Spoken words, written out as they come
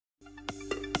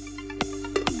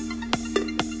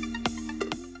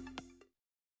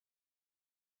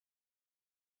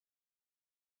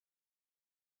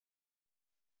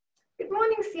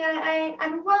morning, CIA,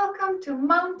 and welcome to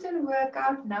mountain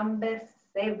workout number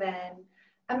 7.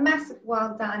 A massive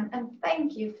well done, and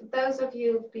thank you for those of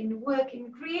you who've been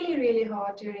working really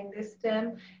hard during this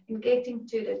term in getting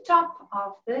to the top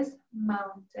of this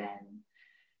mountain.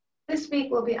 This week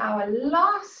will be our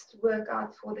last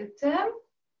workout for the term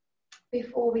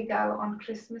before we go on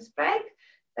Christmas break.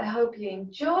 So I hope you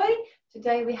enjoy.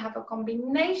 Today we have a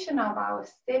combination of our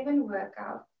 7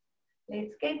 workouts.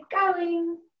 Let's get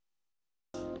going.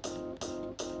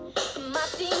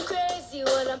 Might seem crazy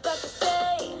what I'm about to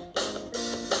say.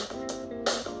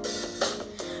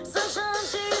 Sunshine,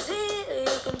 she's here,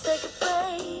 you can take a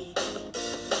break.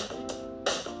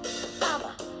 I'm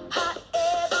a hot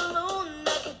air balloon,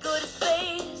 I can go to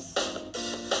space.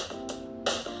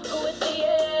 With the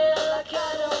air, like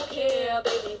I don't care,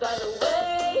 baby, by the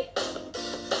way.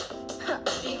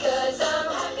 Because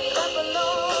I'm happy. Clap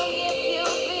along if you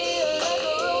feel like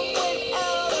a room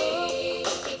without a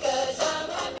roof. Because I'm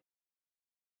happy.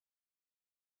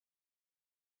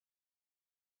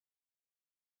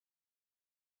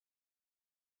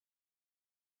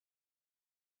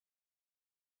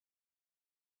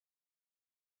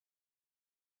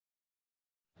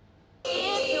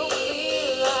 If you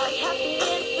feel like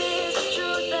happiness is the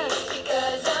truth, that's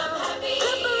because I'm happy.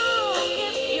 Clap along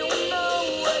if you know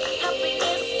what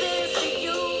happiness is to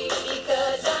you.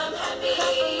 Because I'm happy.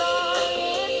 Clap along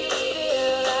if you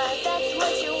feel like that's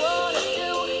what you wanna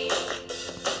do.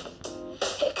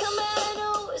 Here come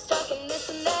Manu, talking this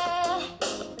and that.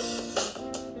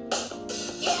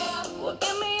 Yeah, well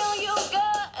give me all you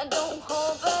got and don't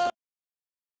hold back.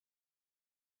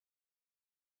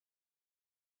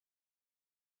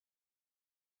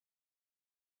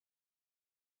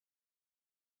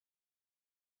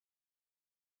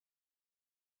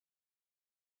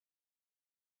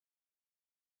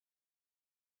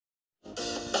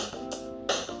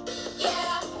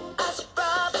 Yeah, I should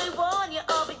probably warn you,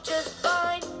 I'll be just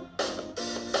fine.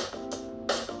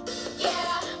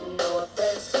 Yeah, no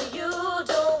offense to you,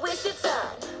 don't waste your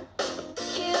time.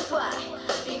 Here's why.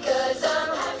 Because I'm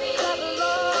happy. Clap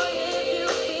along if you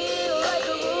feel like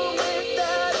a room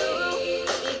without a roof.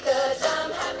 Because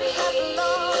I'm happy. Clap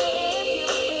along if you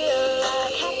feel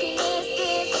like happiness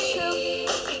is the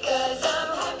truth. Because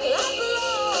I'm happy. Clap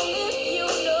along if you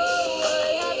know what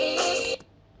happiness is.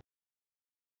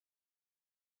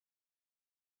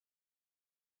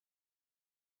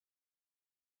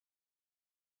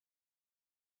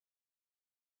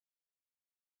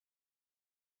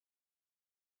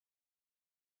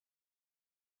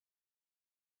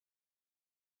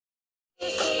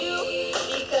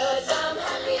 Because I'm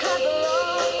happy. Clap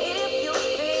along if you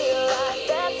feel like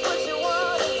that's what you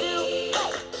wanna do.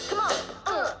 Hey, come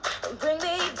on, bring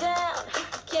me down.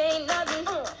 Can't nothing,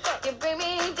 you bring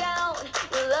me down.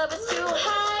 Your love is too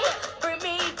high. Bring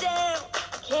me down.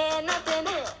 Can't nothing,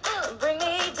 bring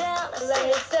me down. Let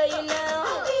me tell you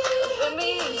now. Bring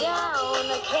me down.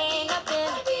 Can't nothing,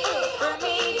 bring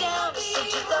me down.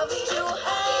 Since your love is too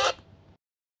high.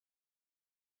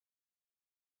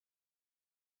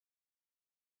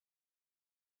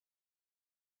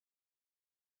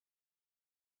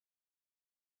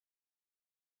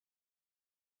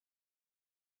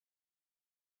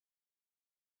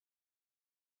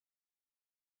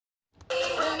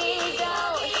 Bring me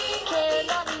down, can't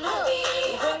nothing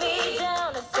bring me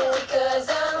down. I said, because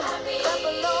I'm happy. Clap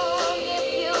along if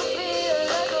you feel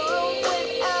like a room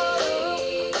without a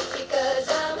roof. Because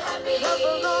I'm happy. Clap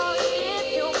along if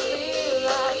you feel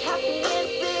like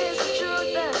happiness is the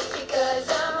truth. Because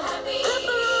I'm happy. Clap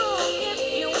along if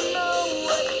you know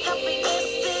what happiness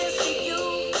is to you.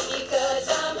 Because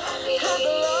I'm happy. Clap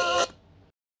along.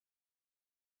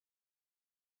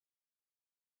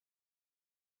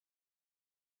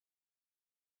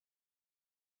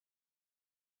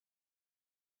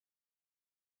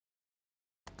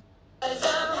 Because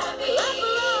I'm happy. Clap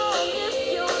along if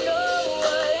you know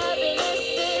what happiness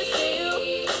is to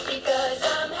you. Because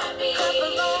I'm happy. Clap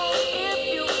along if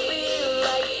you feel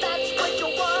like that's what you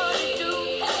want to do.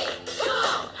 Hey,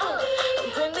 come on,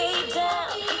 bring me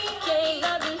down. Can't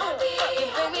nothing, you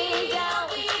bring me down.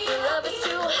 Your love is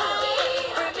too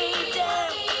high. Bring me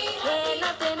down. Can't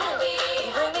nothing,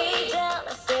 bring me down.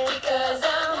 I said because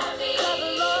I'm happy. Clap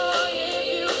along if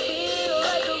you feel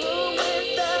like a room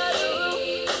without a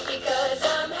roof. Because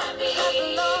I'm happy. Clap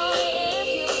along if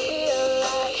you feel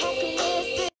like happiness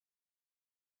is.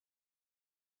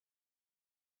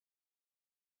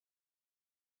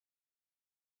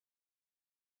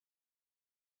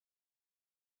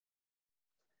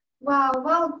 Wow,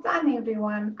 well done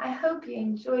everyone. I hope you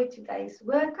enjoyed today's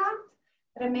workout.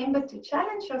 Remember to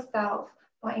challenge yourself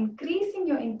by increasing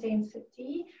your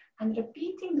intensity and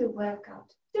repeating the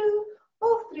workout 2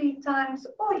 or 3 times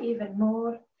or even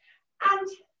more. And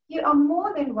you are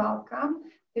more than welcome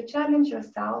to challenge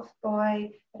yourself by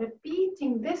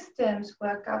repeating this term's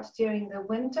workouts during the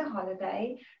winter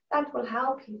holiday. That will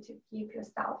help you to keep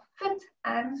yourself fit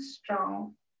and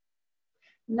strong.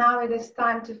 Now it is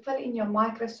time to fill in your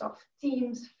Microsoft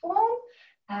Teams form.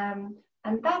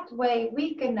 And that way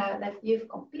we can know that you've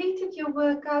completed your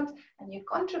workout and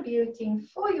you're contributing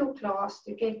for your class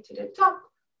to get to the top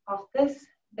of this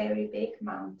very big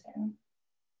mountain.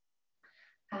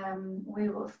 We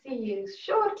will see you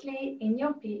shortly in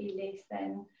your PE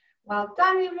lesson. Well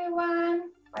done,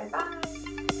 everyone.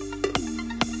 Bye-bye.